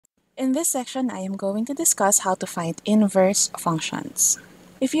In this section, I am going to discuss how to find inverse functions.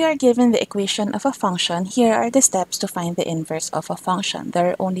 If you are given the equation of a function, here are the steps to find the inverse of a function. There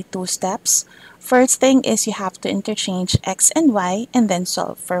are only two steps. First thing is you have to interchange x and y and then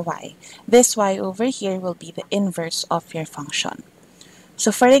solve for y. This y over here will be the inverse of your function.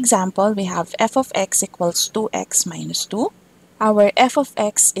 So for example, we have f of x equals 2x minus 2. Our f of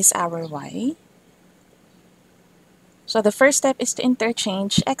x is our y. So the first step is to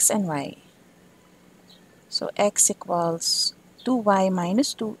interchange x and y. So x equals 2y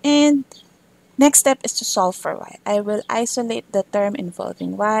minus 2, and next step is to solve for y. I will isolate the term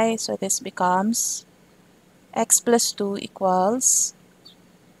involving y, so this becomes x plus 2 equals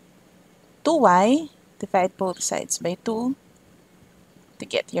 2y. Divide both sides by 2 to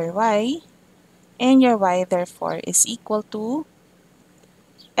get your y, and your y therefore is equal to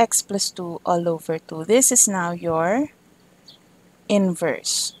x plus 2 all over 2. This is now your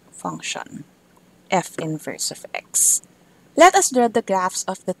inverse function, f inverse of x. Let us draw the graphs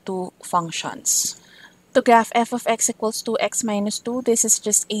of the two functions. To graph f of x equals 2x minus 2, this is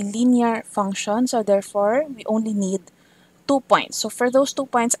just a linear function, so therefore we only need 2 points. So for those 2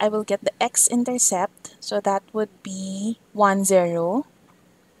 points, I will get the x-intercept, so that would be 1, 0.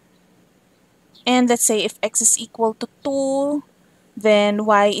 And let's say if x is equal to 2, then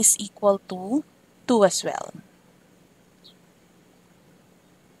y is equal to 2 as well.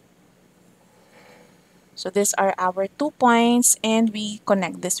 So these are our 2 points, and we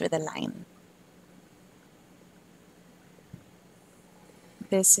connect this with a line.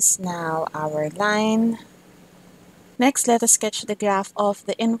 This is now our line. Next, let us sketch the graph of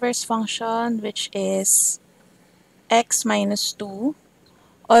the inverse function, which is x minus 2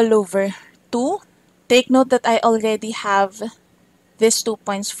 all over 2. Take note that I already have these 2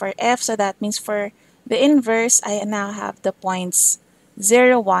 points for f, so that means for the inverse, I now have the points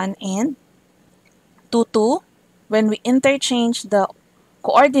 0, 1, and 2, 2. When we interchange the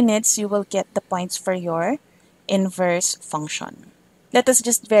coordinates, you will get the points for your inverse function. Let us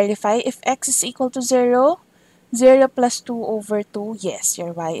just verify if x is equal to 0. 0 plus 2 over 2, yes,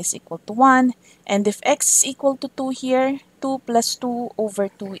 your y is equal to 1. And if x is equal to 2 here, 2 plus 2 over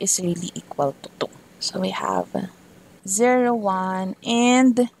 2 is really equal to 2. So we have 0, 1,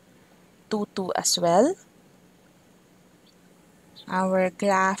 and 2, 2 as well. Our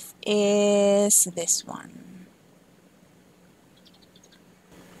graph is this one.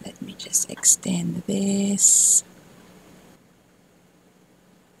 Let me just extend this.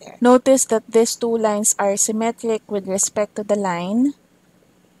 There. Notice that these two lines are symmetric with respect to the line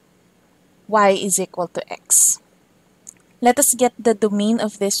y is equal to x. Let us get the domain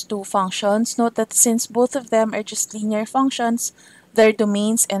of these two functions. Note that since both of them are just linear functions, their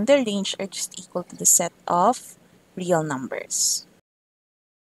domains and their range are just equal to the set of real numbers.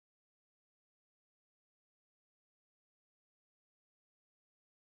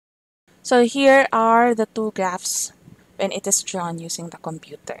 So here are the two graphs when it is drawn using the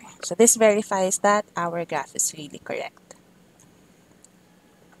computer. So this verifies that our graph is really correct.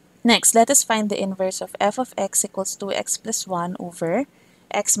 Next, let us find the inverse of f of x equals 2x plus 1 over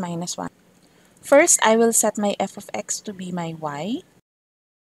x minus 1. First, I will set my f of x to be my y.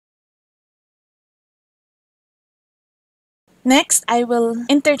 Next, I will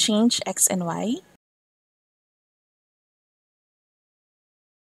interchange x and y.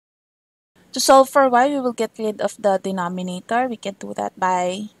 To solve for y, we will get rid of the denominator. We can do that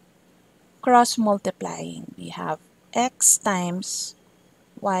by cross-multiplying. We have x times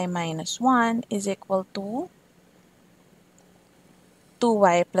y minus 1 is equal to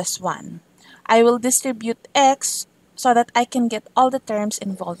 2y plus 1. I will distribute x so that I can get all the terms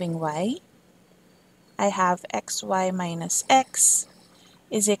involving y. I have xy minus x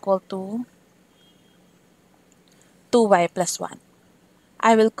is equal to 2y plus 1.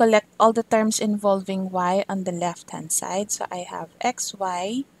 I will collect all the terms involving y on the left-hand side. So I have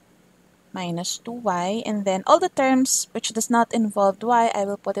xy minus 2y, and then all the terms which does not involve y, I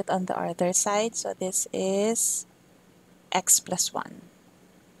will put it on the other side. So this is x plus 1.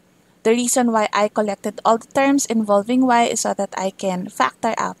 The reason why I collected all the terms involving y is so that I can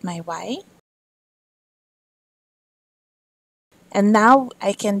factor out my y. And now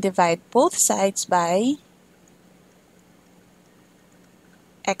I can divide both sides by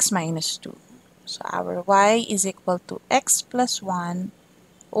x minus 2. So our y is equal to x plus 1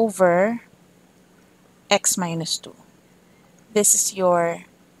 over x minus 2. This is your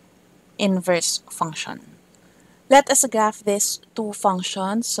inverse function. Let us graph these two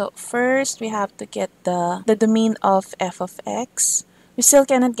functions. So first, we have to get the domain of f of x. We still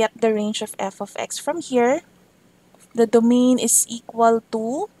cannot get the range of f of x from here. The domain is equal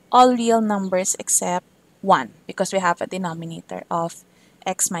to all real numbers except 1 because we have a denominator of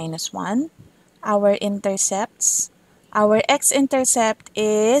x minus 1. Our intercepts. Our x-intercept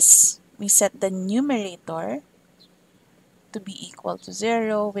is, we set the numerator to be equal to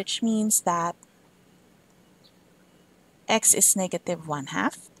 0, which means that x is negative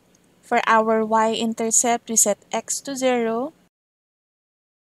 1/2. For our y-intercept, we set x to 0.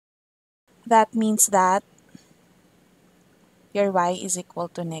 That means that your y is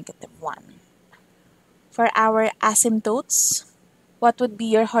equal to negative 1. For our asymptotes, what would be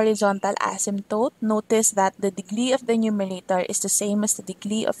your horizontal asymptote? Notice that the degree of the numerator is the same as the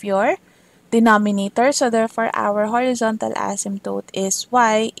degree of your denominator. So therefore, our horizontal asymptote is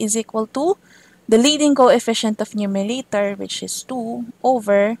y is equal to the leading coefficient of numerator, which is 2,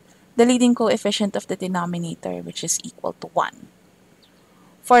 over the leading coefficient of the denominator, which is equal to 1.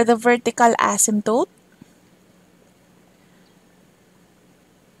 For the vertical asymptote,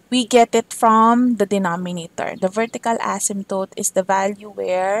 we get it from the denominator. The vertical asymptote is the value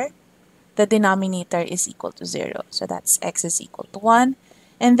where the denominator is equal to 0. So that's x is equal to 1.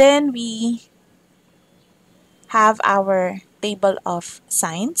 And then we have our table of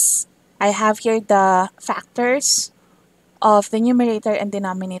signs. I have here the factors of the numerator and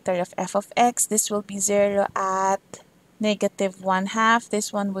denominator of f of x. This will be 0 at negative 1/2.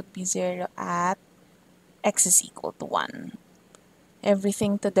 This one would be 0 at x is equal to 1.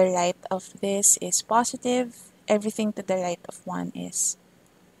 Everything to the right of this is positive. Everything to the right of 1 is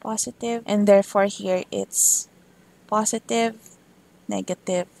positive. And therefore here it's positive,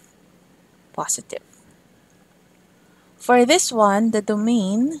 negative, positive. For this one, the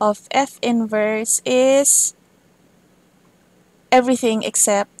domain of f inverse is everything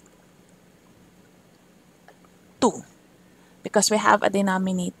except 2 because we have a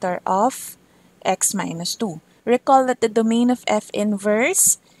denominator of x minus 2. Recall that the domain of f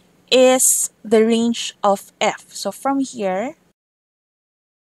inverse is the range of f. So from here,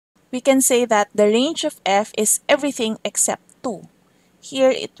 we can say that the range of f is everything except 2.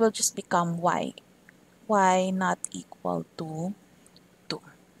 Here, it will just become y. Y not equal to 2.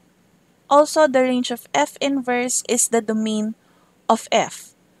 Also, the range of f inverse is the domain of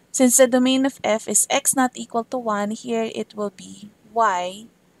f. Since the domain of f is x not equal to 1, here it will be y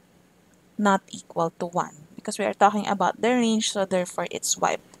not equal to 1. Because we are talking about the range, so therefore it's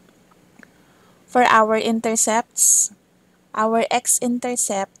y. For our intercepts, our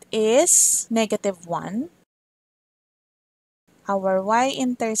x-intercept is negative 1. Our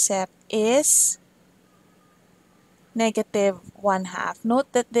y-intercept is negative 1/2.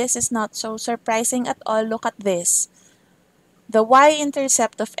 Note that this is not so surprising at all. Look at this. The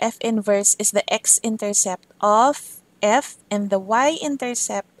y-intercept of f inverse is the x-intercept of f, and the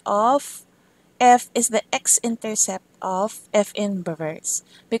y-intercept of f is the x-intercept of f inverse.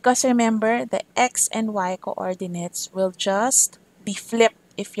 Because remember, the x and y coordinates will just be flipped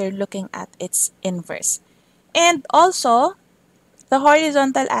if you're looking at its inverse. And also, the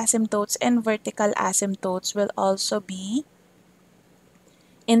horizontal asymptotes and vertical asymptotes will also be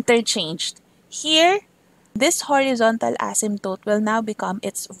interchanged. Here, this horizontal asymptote will now become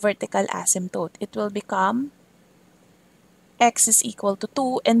its vertical asymptote. It will become x is equal to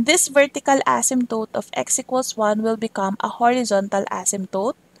 2, and this vertical asymptote of x equals 1 will become a horizontal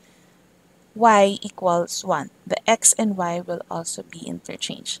asymptote y equals 1. The x and y will also be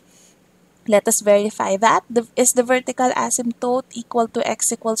interchanged. Let us verify that. Is the vertical asymptote equal to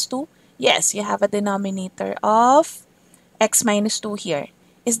x equals 2? Yes, you have a denominator of x minus 2 here.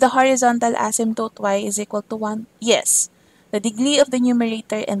 Is the horizontal asymptote y is equal to 1? Yes. The degree of the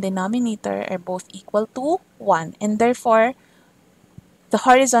numerator and denominator are both equal to 1, and therefore, the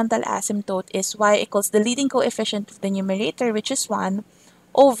horizontal asymptote is y equals the leading coefficient of the numerator, which is 1,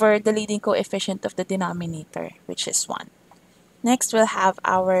 over the leading coefficient of the denominator, which is 1. Next, we'll have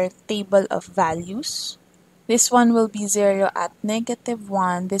our table of values. This one will be 0 at negative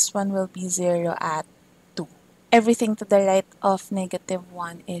 1. This one will be 0 at 2. Everything to the right of negative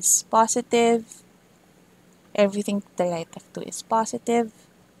 1 is positive. Everything to the right of 2 is positive.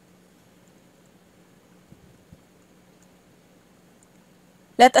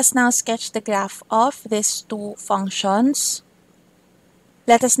 Let us now sketch the graph of these two functions.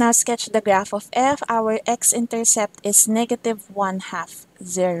 Let us now sketch the graph of f. Our x-intercept is negative 1/2,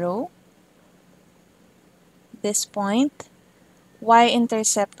 0. This point,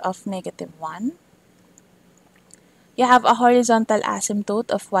 y-intercept of negative 1. You have a horizontal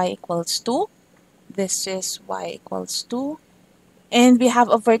asymptote of y equals 2. This is y equals 2. And we have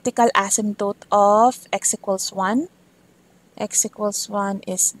a vertical asymptote of x equals 1. X equals 1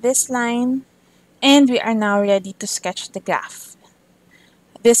 is this line. And we are now ready to sketch the graph.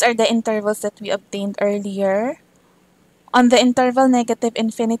 These are the intervals that we obtained earlier. On the interval negative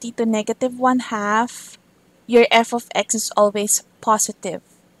infinity to negative 1/2, your f of x is always positive.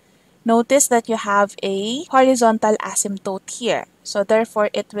 Notice that you have a horizontal asymptote here. So therefore,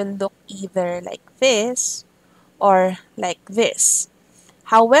 it will look either like this or like this.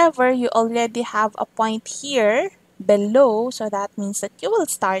 However, you already have a point here below, so that means that you will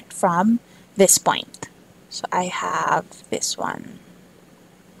start from this point. So I have this one.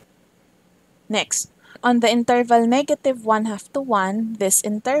 Next, on the interval negative 1/2 to 1, this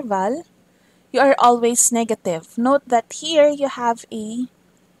interval, you are always negative. Note that here you have a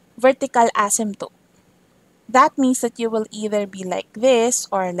vertical asymptote. That means that you will either be like this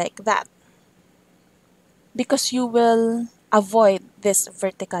or like that, because you will avoid this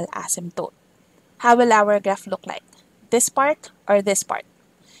vertical asymptote. How will our graph look like? This part or this part?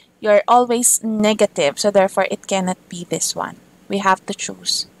 You're always negative, so therefore it cannot be this one. We have to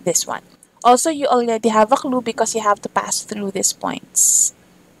choose this one. Also, you already have a clue because you have to pass through these points.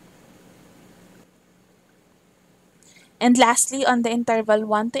 And lastly, on the interval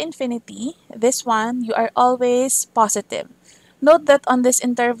 1 to infinity, this one, you are always positive. Note that on this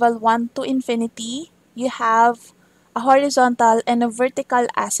interval 1 to infinity, you have a horizontal and a vertical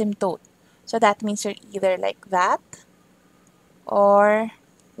asymptote. So that means you're either like that or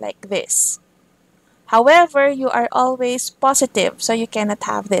like this. However, you are always positive, so you cannot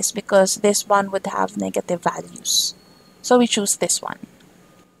have this because this one would have negative values. So we choose this one.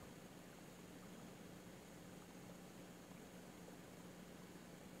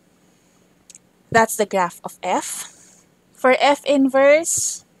 That's the graph of f. For f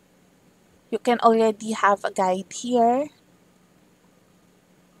inverse, you can already have a guide here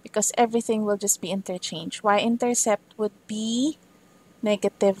because everything will just be interchanged. Y-intercept would be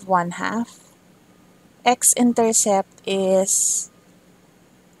negative 1/2. X-intercept is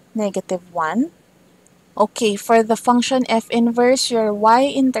negative 1. Okay, for the function f inverse, your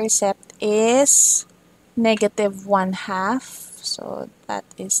y-intercept is negative 1/2. So that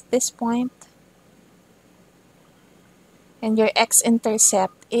is this point. And your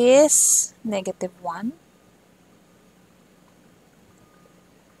x-intercept is negative 1.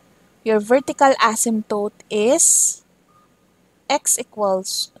 Your vertical asymptote is x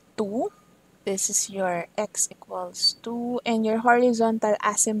equals 2. This is your x equals 2. And your horizontal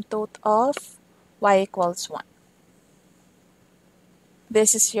asymptote of y equals 1.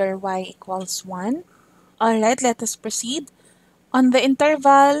 This is your y equals 1. Alright, let us proceed. On the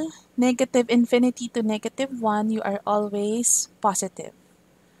interval negative infinity to negative 1, you are always positive.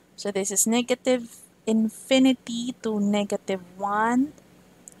 So this is negative infinity to negative 1.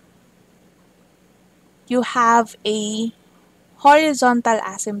 You have a horizontal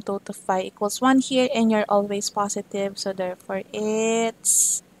asymptote of y equals 1 here, and you're always positive. So therefore,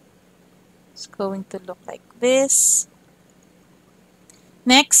 it's going to look like this.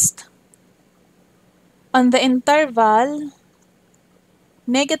 Next, on the interval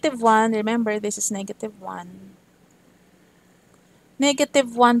negative 1, remember this is negative 1. Negative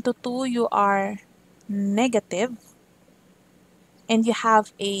 1 to 2, you are negative. And you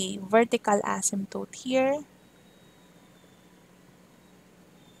have a vertical asymptote here.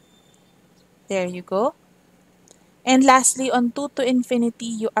 There you go. And lastly, on 2 to infinity,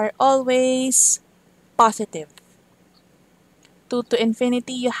 you are always positive. 2 to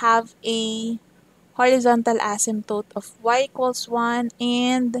infinity, you have a horizontal asymptote of y equals 1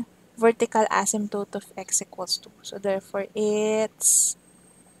 and vertical asymptote of x equals 2. So therefore, it's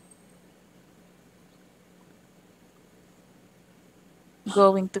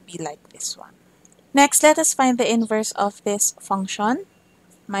going to be like this one. Next, let us find the inverse of this function.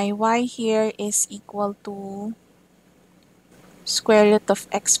 My y here is equal to square root of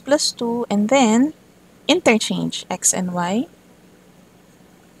x plus 2, and then interchange x and y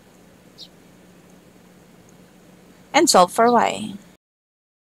and solve for y.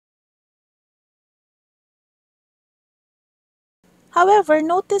 However,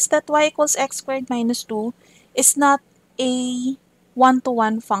 notice that y equals x squared minus 2 is not a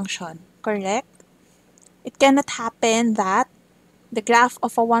one-to-one function, correct? It cannot happen that the graph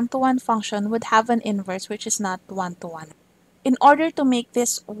of a one-to-one function would have an inverse which is not one-to-one. In order to make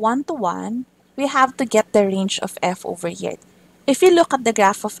this one-to-one, we have to get the range of f over here. If you look at the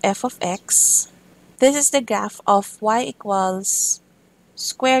graph of f of x, this is the graph of y equals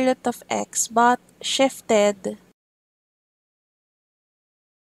square root of x but shifted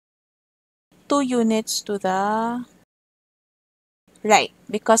 2 units to the right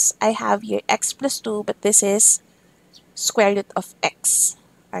because I have here x plus 2, but this is square root of x.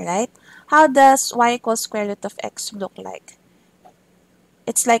 Alright? How does y equals square root of x look like?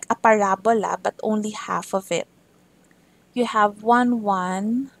 It's like a parabola, but only half of it. You have 1,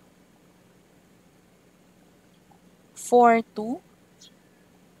 1, 4, 2,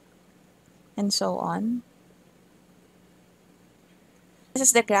 and so on. This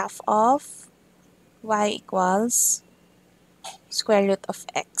is the graph of y equals square root of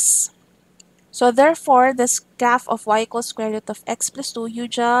x. So therefore, this graph of y equals square root of x plus 2, you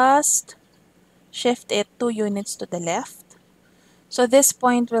just shift it 2 units to the left. So this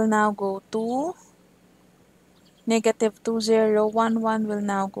point will now go to negative 2, 0, 1, 1 will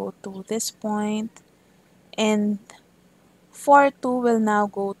now go to this point, and 4, 2 will now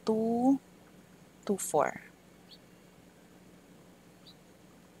go to 2, 4.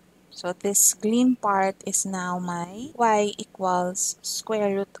 So this green part is now my y equals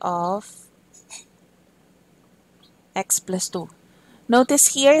square root of x plus 2.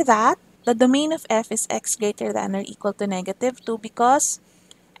 Notice here that the domain of f is x greater than or equal to negative 2 because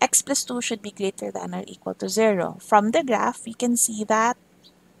x plus 2 should be greater than or equal to 0. From the graph, we can see that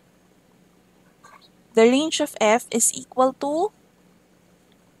the range of f is equal to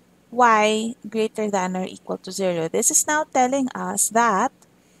y greater than or equal to 0. This is now telling us that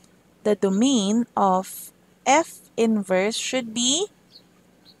the domain of f inverse should be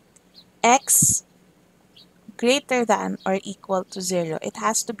x greater than or equal to 0. It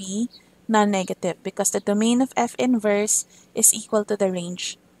has to be non-negative because the domain of f inverse is equal to the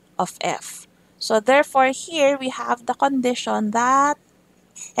range of f. So therefore here we have the condition that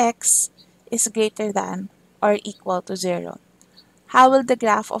x is greater than or equal to 0. How will the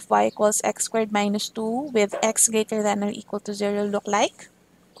graph of y equals x squared minus 2 with x greater than or equal to 0 look like?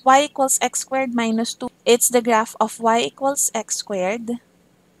 Y equals x squared minus 2. It's the graph of y equals x squared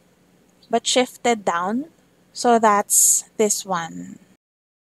but shifted down. So that's this one.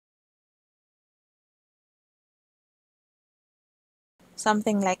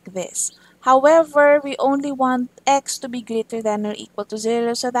 Something like this. However, we only want x to be greater than or equal to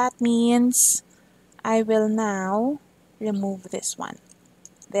 0. So that means I will now remove this one.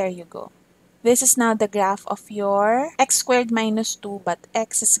 There you go. This is now the graph of your x squared minus 2, but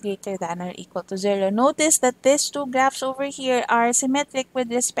x is greater than or equal to 0. Notice that these two graphs over here are symmetric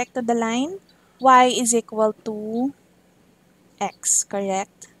with respect to the line. Y is equal to x,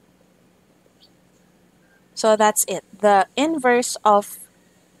 correct? So that's it. The inverse of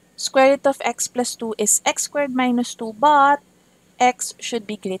square root of x plus 2 is x squared minus 2, but x should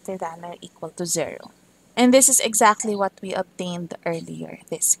be greater than or equal to 0. And this is exactly what we obtained earlier,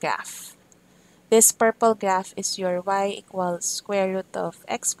 this graph. This purple graph is your y equals square root of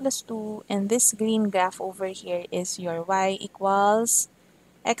x plus 2, and this green graph over here is your y equals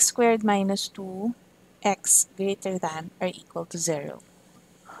x squared minus 2, x greater than or equal to 0.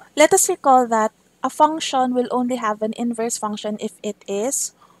 Let us recall that a function will only have an inverse function if it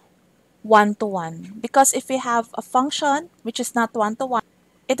is 1 to 1. Because if we have a function which is not 1 to 1,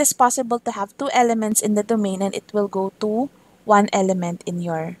 it is possible to have two elements in the domain and it will go to one element in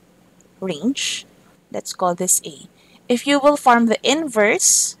your range. Let's call this A. If you will form the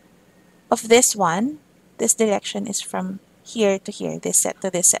inverse of this one, this direction is from here to here, this set to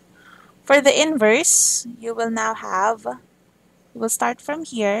this set. For the inverse, you will now have, you will start from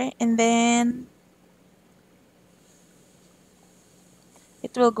here and then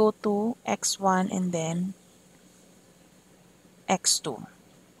it will go to x1 and then x2.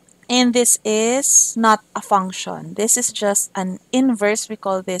 And this is not a function. This is just an inverse. We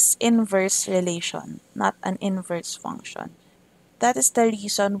call this inverse relation, not an inverse function. That is the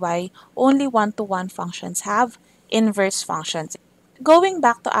reason why only one-to-one functions have inverse functions. Going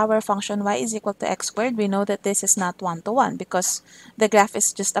back to our function y is equal to x squared, we know that this is not one-to-one because the graph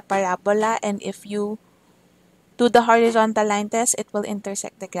is just a parabola, and if you do the horizontal line test, it will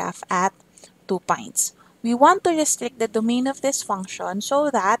intersect the graph at 2 points. We want to restrict the domain of this function so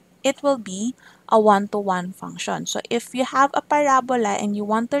that it will be a one-to-one function. So if you have a parabola and you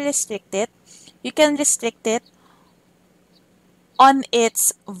want to restrict it, you can restrict it on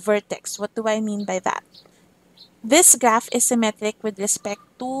its vertex. What do I mean by that? This graph is symmetric with respect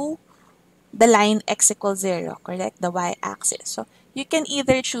to the line x equals 0, correct? The y-axis. So you can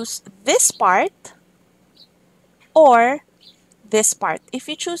either choose this part or this part. If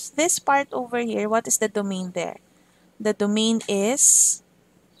you choose this part over here, what is the domain there? The domain is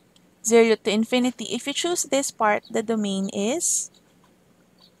 0 to infinity. If you choose this part, the domain is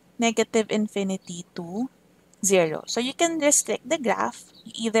negative infinity to 0. So you can restrict the graph.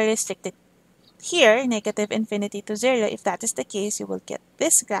 You either restrict it here, negative infinity to 0. If that is the case, you will get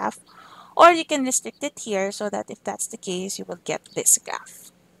this graph. Or you can restrict it here so that if that's the case, you will get this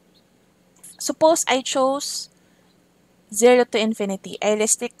graph. Suppose I chose 0 to infinity. I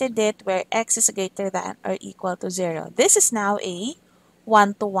restricted it where x is greater than or equal to 0. This is now a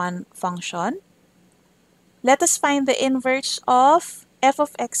one-to-one function. Let us find the inverse of f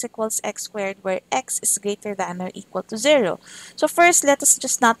of x equals x squared where x is greater than or equal to 0. So first, let us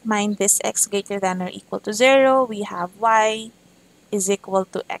just not mind this x greater than or equal to 0. We have y is equal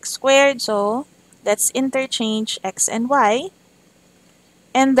to x squared. So let's interchange x and y.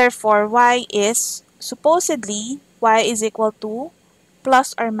 And therefore, y is supposedly y is equal to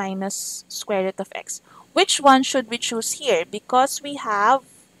plus or minus square root of x. Which one should we choose here? Because we have,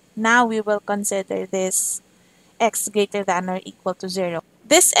 now we will consider this x greater than or equal to 0.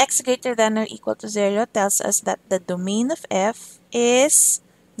 This x greater than or equal to 0 tells us that the domain of f is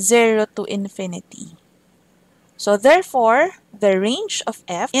 0 to infinity. So therefore, the range of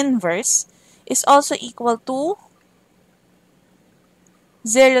f inverse is also equal to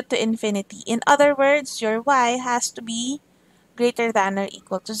 0 to infinity. In other words, your y has to be greater than or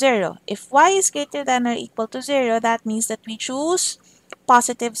equal to 0. If y is greater than or equal to 0, that means that we choose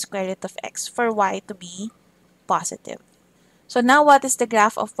positive square root of x for y to be positive. So now what is the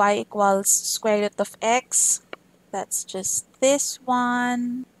graph of y equals square root of x? That's just this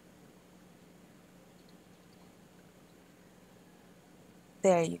one.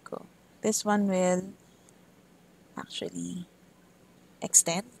 There you go. This one will actually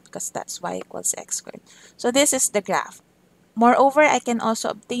extend because that's y equals x squared. So this is the graph. Moreover, I can also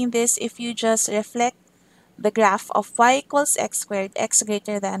obtain this if you just reflect the graph of y equals x squared, x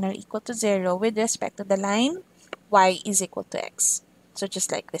greater than or equal to 0 with respect to the line y is equal to x. So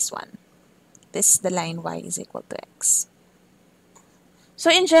just like this one. This is the line y is equal to x. So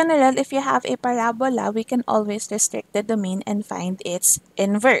in general, if you have a parabola, we can always restrict the domain and find its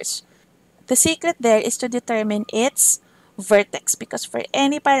inverse. The secret there is to determine its vertex because for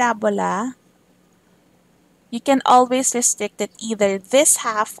any parabola, you can always restrict it either this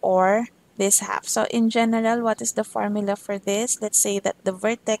half or this half. So in general, what is the formula for this? Let's say that the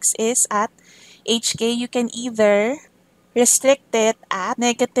vertex is at hk. You can either restrict it at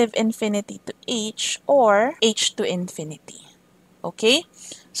negative infinity to h or h to infinity. Okay?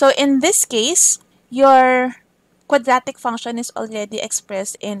 So in this case, your quadratic function is already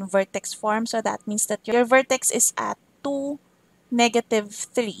expressed in vertex form. So that means that your vertex is at 2, negative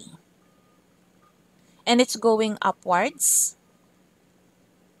 3. And it's going upwards.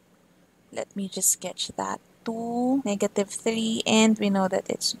 Let me just sketch that. 2, negative 3, and we know that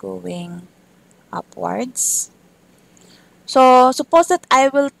it's going upwards. So suppose that I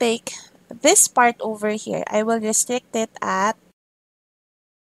will take this part over here. I will restrict it at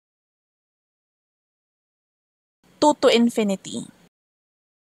 2 to infinity.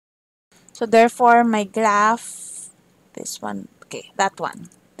 So therefore, my graph, this one, okay, that one.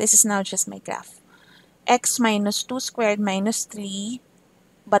 This is now just my graph. X minus 2 squared minus 3,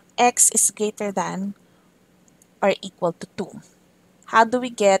 but x is greater than or equal to 2. How do we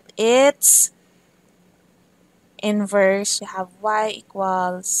get its inverse? You have y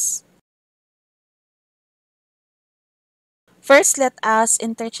equals. First, let us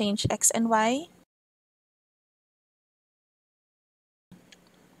interchange x and y.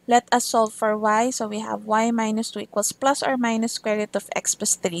 Let us solve for y. So we have y minus 2 equals plus or minus square root of x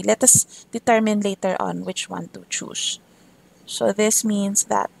plus 3. Let us determine later on which one to choose. So this means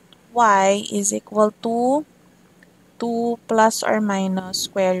that y is equal to 2 plus or minus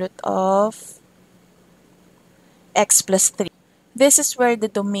square root of x plus 3. This is where the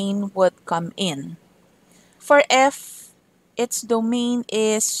domain would come in. For f, its domain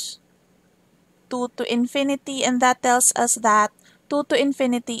is 2 to infinity, and that tells us that 2 to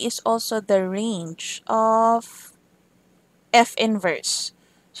infinity is also the range of f inverse.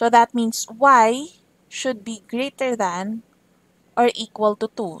 So that means y should be greater than or equal to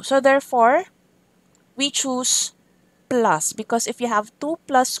 2. So therefore, we choose plus because if you have 2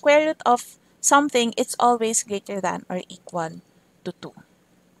 plus square root of something, it's always greater than or equal to 2.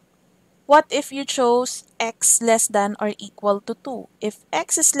 What if you chose x less than or equal to 2? If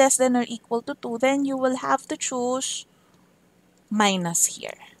x is less than or equal to 2, then you will have to choose minus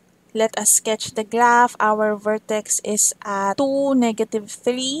here. Let us sketch the graph. Our vertex is at 2, negative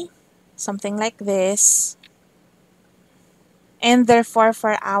 3, something like this. And therefore,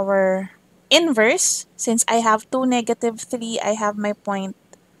 for our inverse, since I have 2, negative 3, I have my point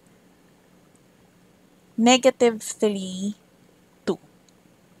negative 3, 2.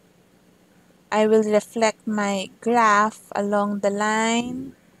 I will reflect my graph along the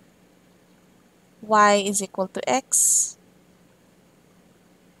line y is equal to x.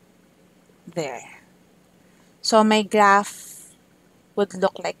 There. So my graph would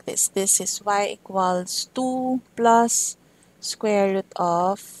look like this. This is y equals 2 plus square root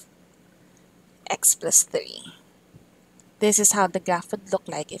of x plus 3. This is how the graph would look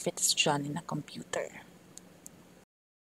like if it is drawn in a computer.